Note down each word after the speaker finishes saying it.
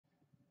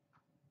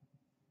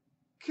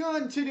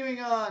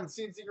Continuing on,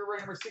 CNC Group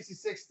number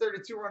 66,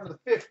 32, run to the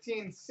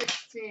 15,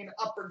 16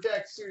 Upper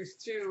Deck Series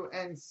 2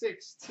 and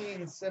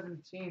 16,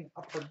 17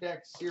 Upper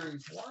Deck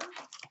Series 1.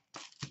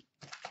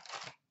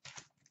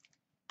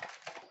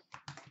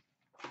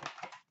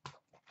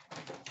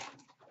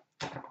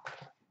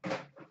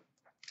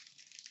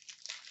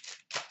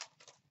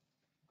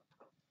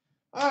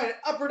 All right,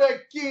 Upper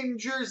Deck game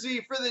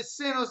jersey for the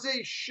San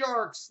Jose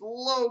Sharks,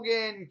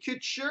 Logan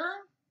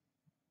Couture.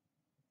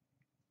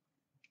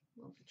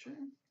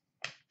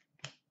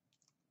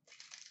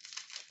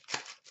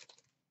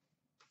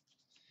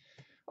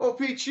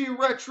 OPG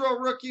Retro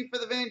Rookie for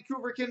the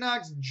Vancouver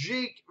Canucks,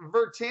 Jake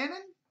Virtanen.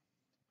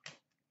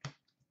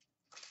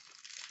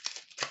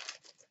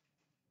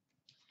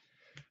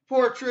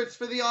 Portraits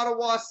for the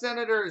Ottawa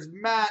Senators,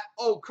 Matt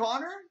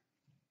O'Connor.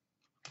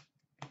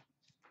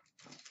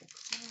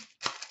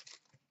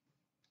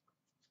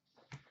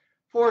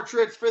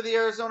 Portraits for the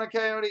Arizona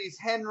Coyotes,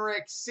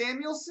 Henrik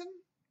Samuelsson.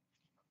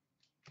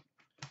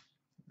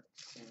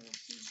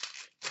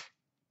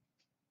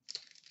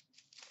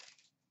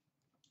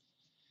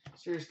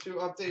 Series 2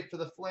 update for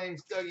the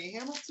Flames, Dougie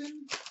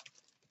Hamilton.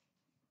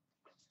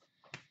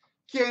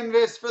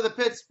 Canvas for the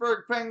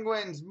Pittsburgh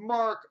Penguins,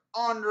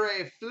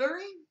 Marc-Andre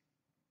Fleury.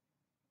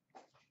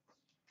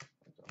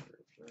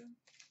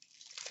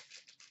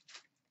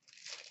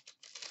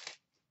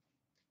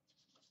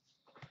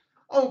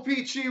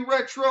 OPG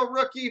Retro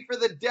Rookie for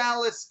the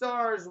Dallas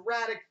Stars,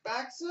 Radek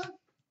Faksa.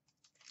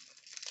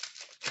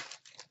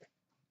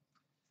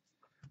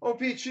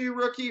 OPG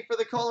Rookie for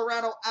the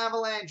Colorado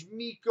Avalanche,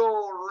 Mikko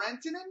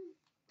Rantanen.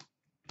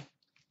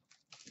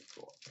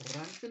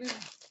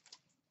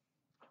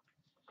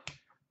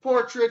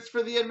 Portraits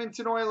for the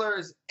Edmonton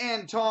Oilers,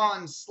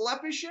 Anton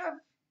Slepyshev.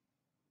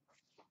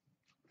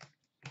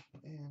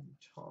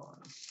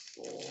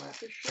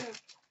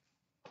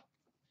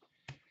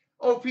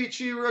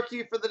 OPG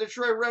Rookie for the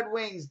Detroit Red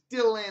Wings,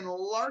 Dylan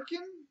Larkin.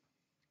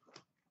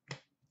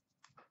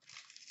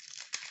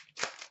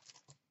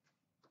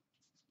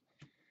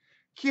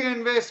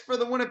 Canvas for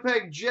the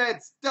Winnipeg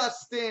Jets,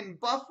 Dustin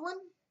Byfuglien.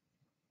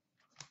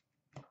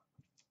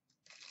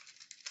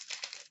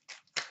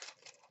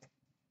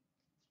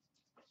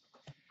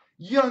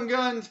 Young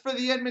Guns for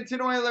the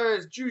Edmonton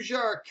Oilers,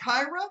 Jujhar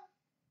Khaira.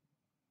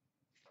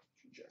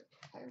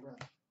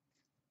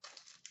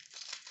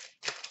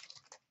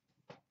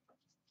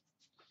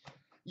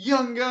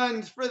 Young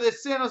Guns for the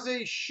San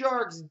Jose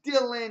Sharks,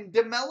 Dylan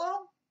DeMello.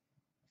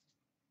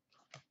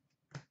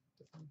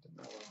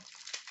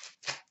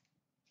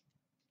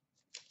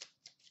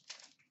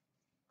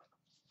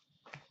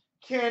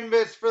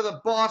 Canvas for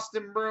the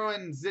Boston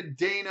Bruins,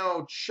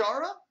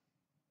 CloutsnChara.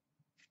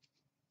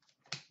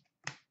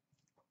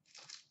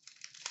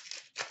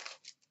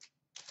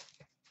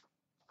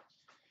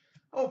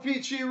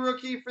 OPG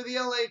Rookie for the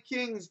LA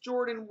Kings,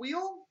 Jordan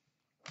Weal.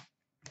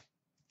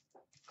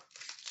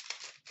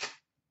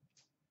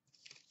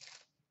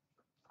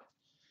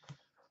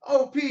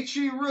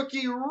 OPG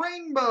Rookie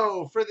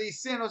Rainbow for the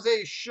San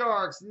Jose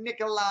Sharks,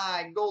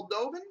 Nikolai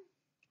Goldobin.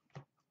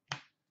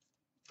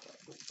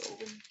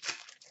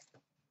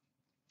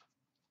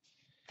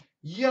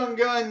 Young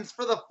Guns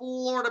for the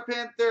Florida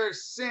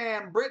Panthers,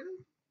 Sam Britton.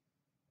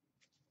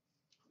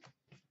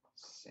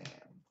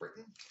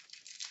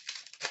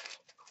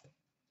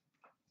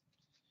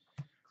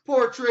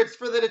 Portraits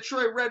for the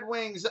Detroit Red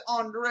Wings,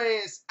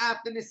 Andreas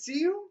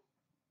Athanasiou.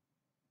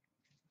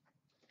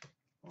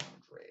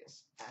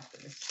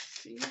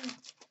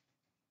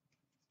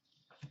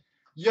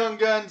 Young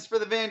Guns for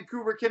the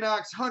Vancouver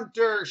Canucks,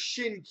 Hunter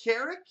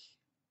Shinkaruk.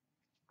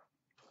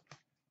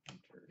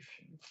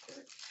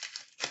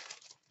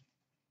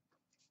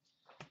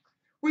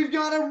 We've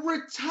got a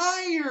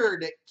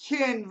retired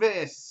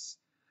canvas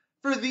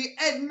for the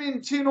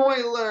Edmonton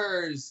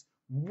Oilers,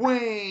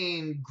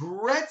 Wayne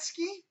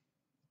Gretzky.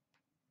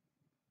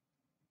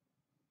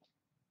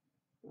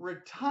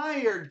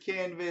 Retired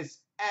canvas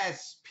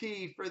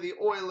SP for the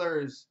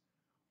Oilers,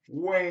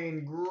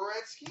 Wayne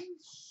Gretzky.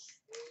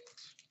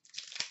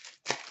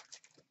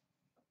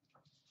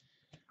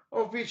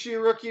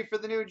 OPG Rookie for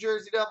the New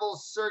Jersey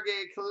Devils,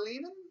 Sergei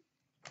Kalinin.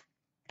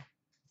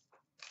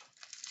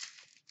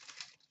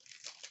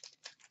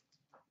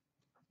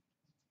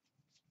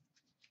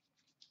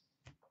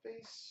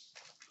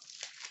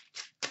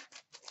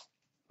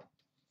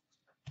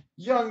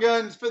 Young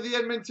Guns for the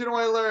Edmonton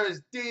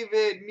Oilers,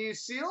 David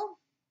Musil.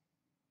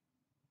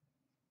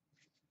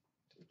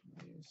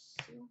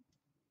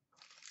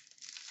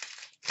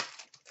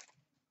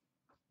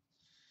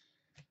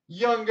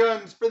 Young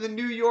Guns for the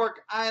New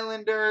York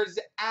Islanders,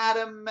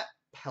 Adam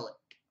Pelech.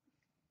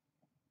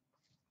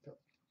 All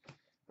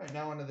right,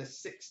 now on to the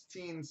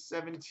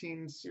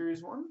 16-17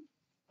 Series 1.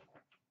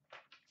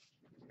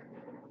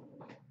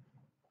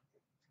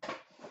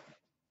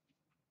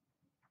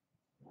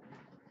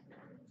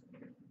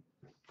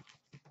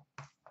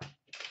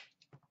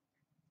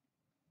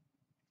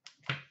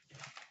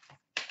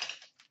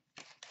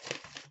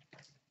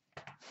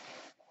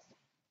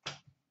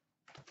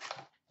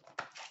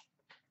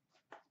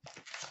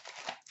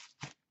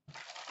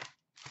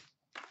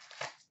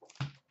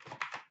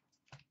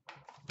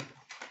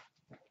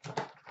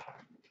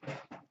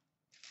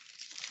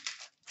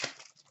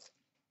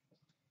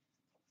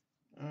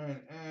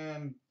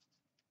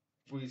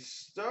 We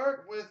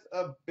start with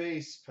a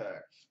base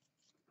pack.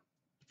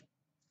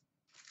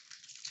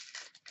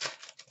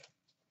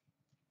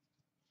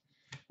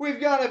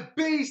 We've got a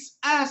base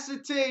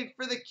acetate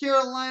for the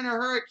Carolina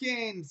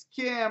Hurricanes,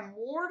 Cam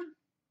Ward.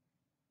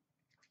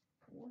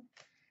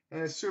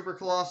 And a super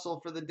colossal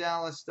for the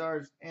Dallas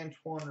Stars,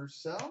 Antoine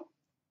Roussel.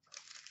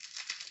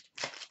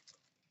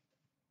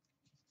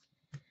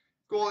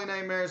 Goalie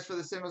nightmares for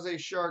the San Jose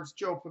Sharks,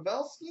 Joe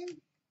Pavelski.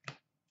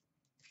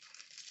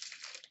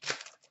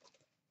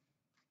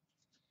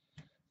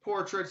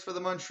 Portraits for the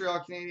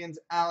Montreal Canadiens,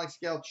 Alex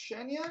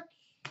Galchenyuk.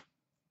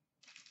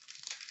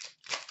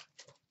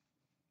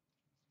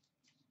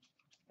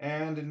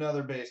 And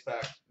another base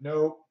pack.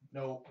 Nope,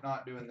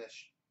 not doing this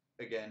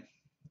again.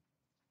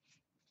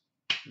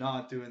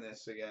 Not doing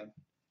this again.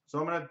 So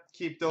I'm going to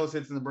keep those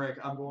hits in the break.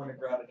 I'm going to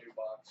grab a new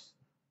box.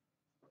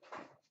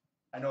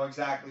 I know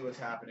exactly what's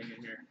happening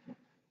in here.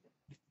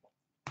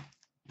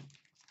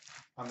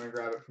 I'm going to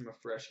grab it from a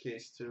fresh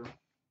case too.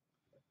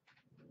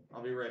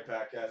 I'll be right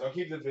back, guys. I'll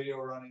keep the video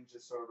running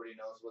just so everybody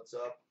knows what's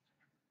up.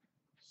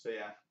 So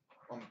yeah,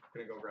 I'm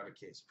going to go grab a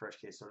case, fresh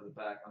case out of the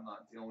back. I'm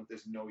not dealing with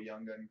this no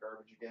Young Gun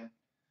garbage again.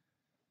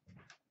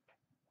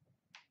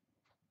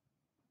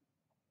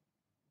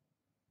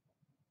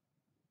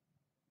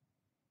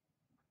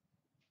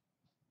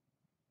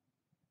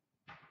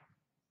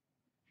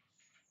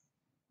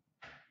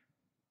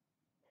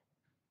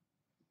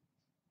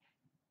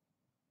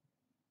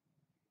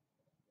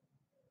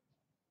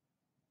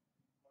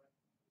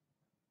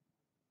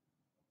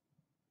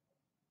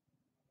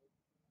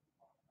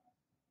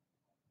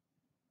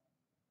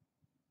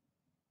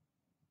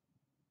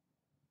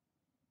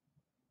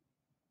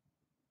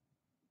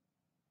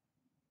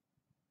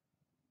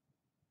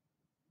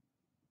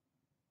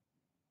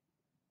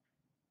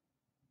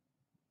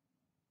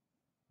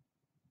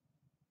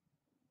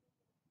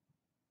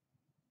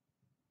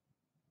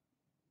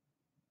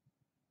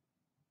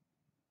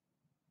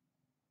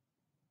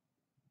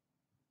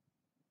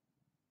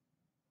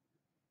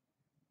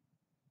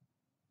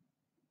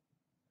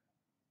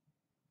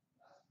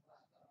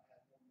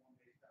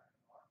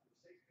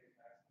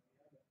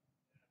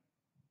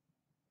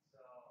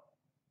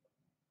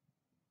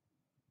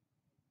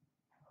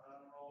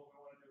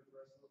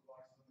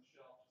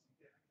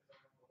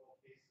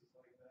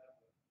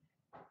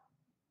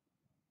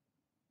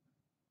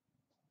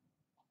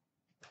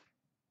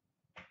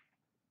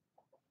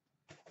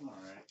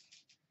 Alright.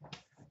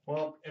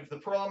 Well, if the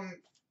problem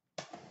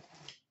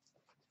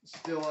is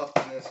still up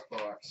in this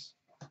box,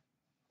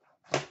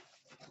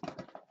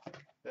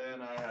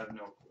 then I have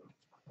no clue.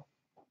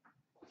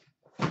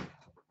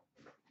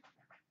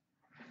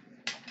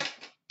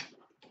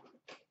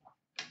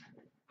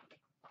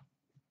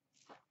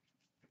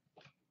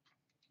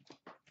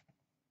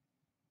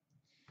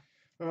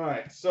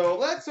 Alright, so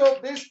let's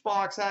hope this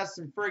box has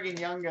some friggin'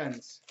 Young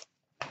Guns.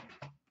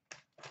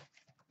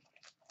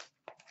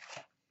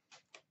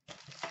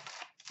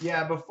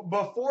 Yeah,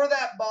 before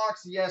that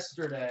box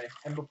yesterday,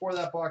 and before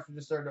that box we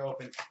just started to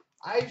open,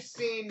 I've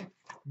seen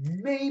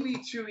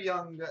maybe two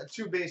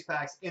base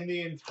packs in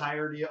the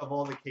entirety of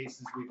all the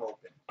cases we've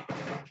opened.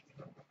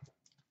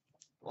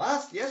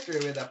 Yesterday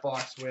we had that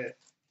box with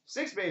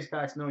 6 base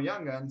packs, no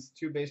Young Guns,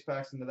 2 base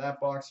packs into that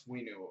box.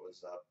 We knew what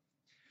was up.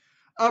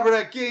 Upper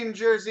Deck game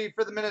jersey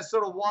for the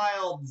Minnesota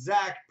Wild,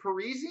 Zach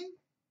Parise.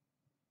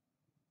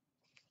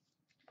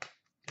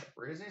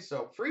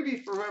 So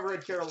freebie for whoever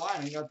had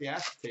Carolina. You got the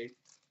acetate.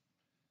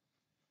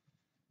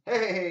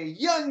 Hey,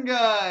 Young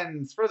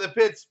Guns for the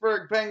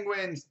Pittsburgh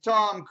Penguins,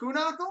 Tom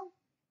Kuhnhackl.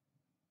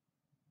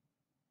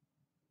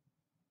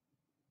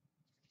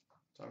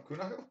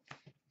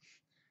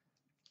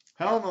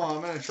 Hell no,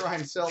 I'm going to try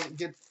and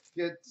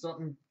get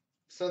something,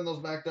 send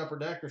those back to Upper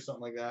Deck or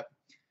something like that.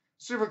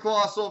 Super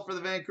Colossal for the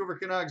Vancouver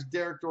Canucks,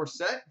 Derek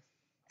Dorsett.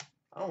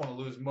 I don't want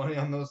to lose money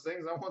on those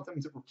things. I want them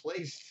to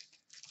replace.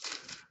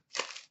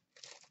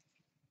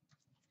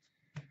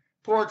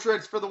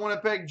 Portraits for the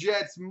Winnipeg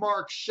Jets,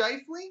 Mark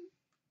Scheifele.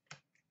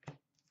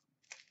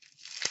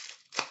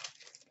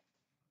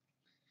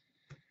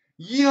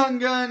 Young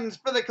Guns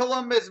for the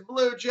Columbus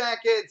Blue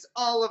Jackets,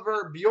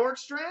 Oliver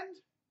Bjorkstrand.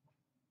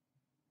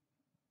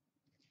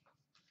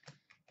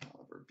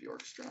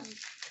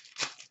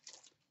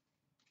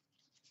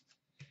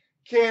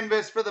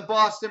 Canvas for the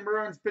Boston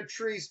Bruins,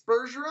 Patrice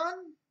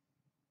Bergeron.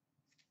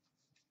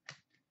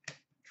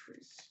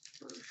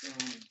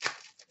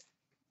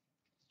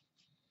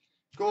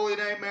 Goalie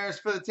nightmares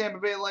for the Tampa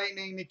Bay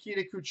Lightning,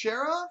 Nikita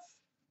Kucherov.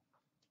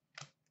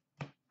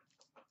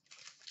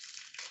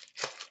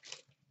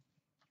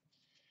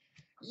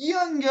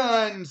 Young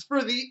Guns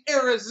for the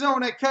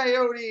Arizona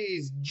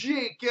Coyotes,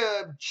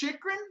 Jacob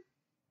Chychrun.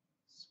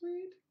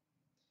 Sweet.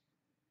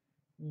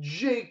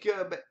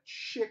 Jacob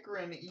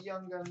Chychrun,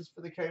 Young Guns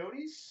for the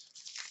Coyotes.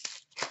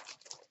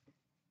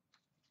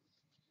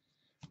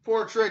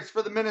 Portraits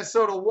for the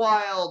Minnesota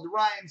Wild,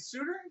 Ryan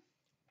Suter.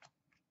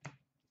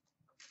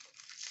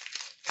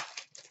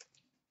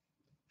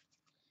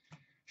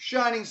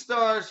 Shining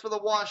Stars for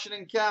the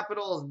Washington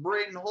Capitals,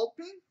 Braden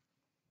Holtby.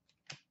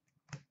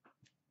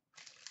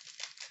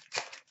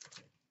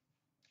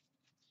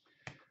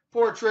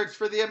 Portraits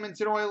for the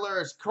Edmonton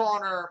Oilers,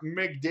 Connor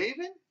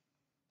McDavid.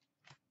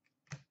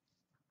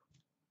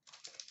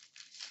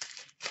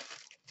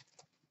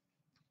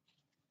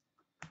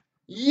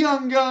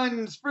 Young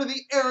Guns for the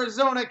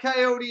Arizona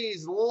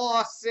Coyotes,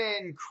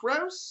 Lawson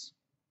Crouse.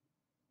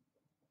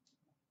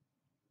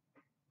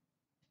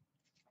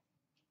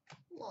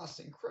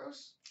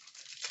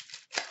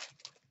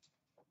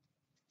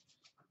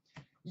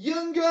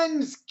 Young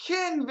Guns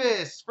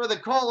Canvas for the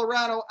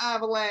Colorado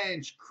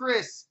Avalanche,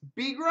 Chris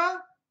Bigra.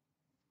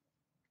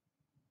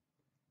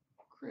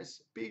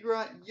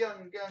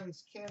 Young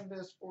Guns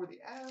Canvas for the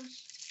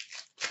Avs.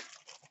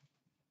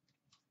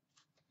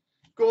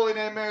 Goalie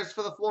Nightmares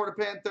for the Florida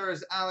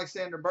Panthers,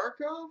 Alexander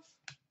Barkov.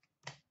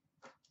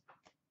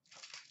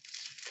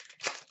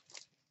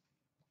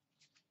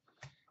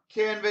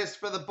 Canvas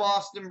for the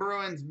Boston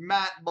Bruins,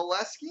 Matt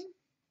Bolesky.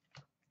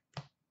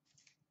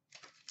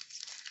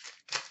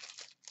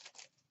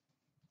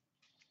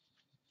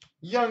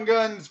 Young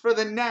Guns for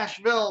the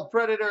Nashville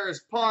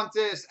Predators,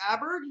 Pontus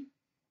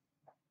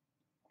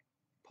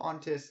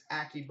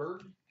Ackeyberg.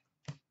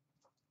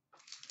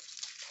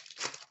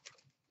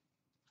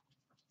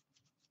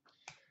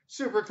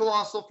 Super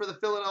Colossal for the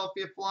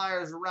Philadelphia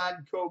Flyers,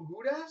 Radko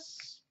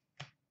Gudas.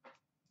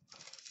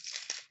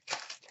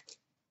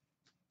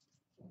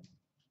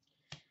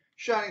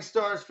 Shining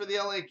Stars for the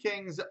LA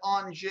Kings,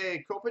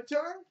 Anze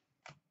Kopitar.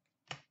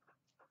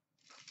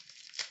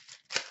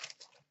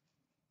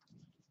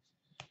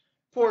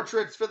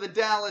 Portraits for the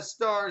Dallas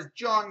Stars,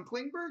 John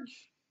Klingberg.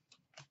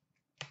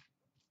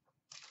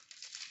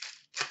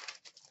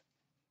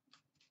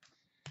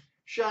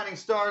 Shining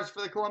Stars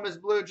for the Columbus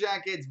Blue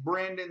Jackets,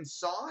 Brandon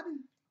Saad.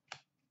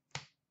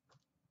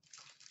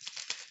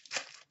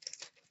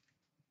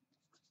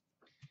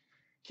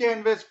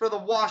 Canvas for the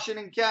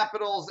Washington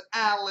Capitals,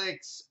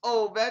 Alex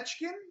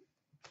Ovechkin.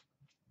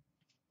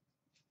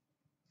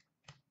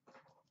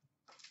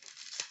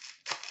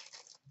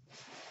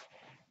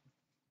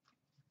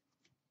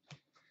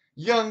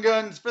 Young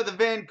Guns for the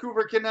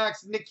Vancouver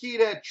Canucks,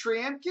 Nikita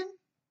Triamkin.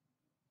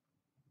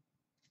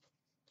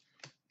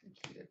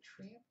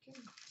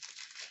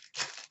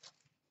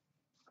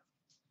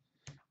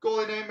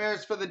 Goalie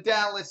Nightmares for the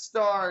Dallas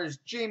Stars,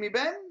 Jamie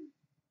Benn.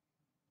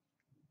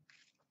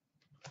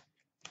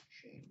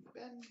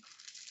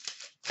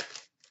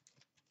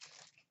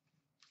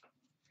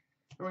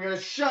 And we got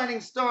a Shining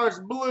Stars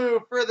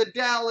Blue for the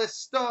Dallas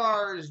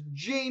Stars,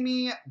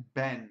 Jamie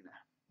Benn.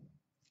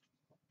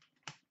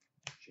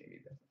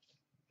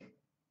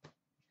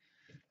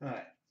 All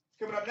right.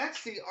 Coming up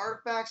next, the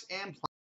Artifacts and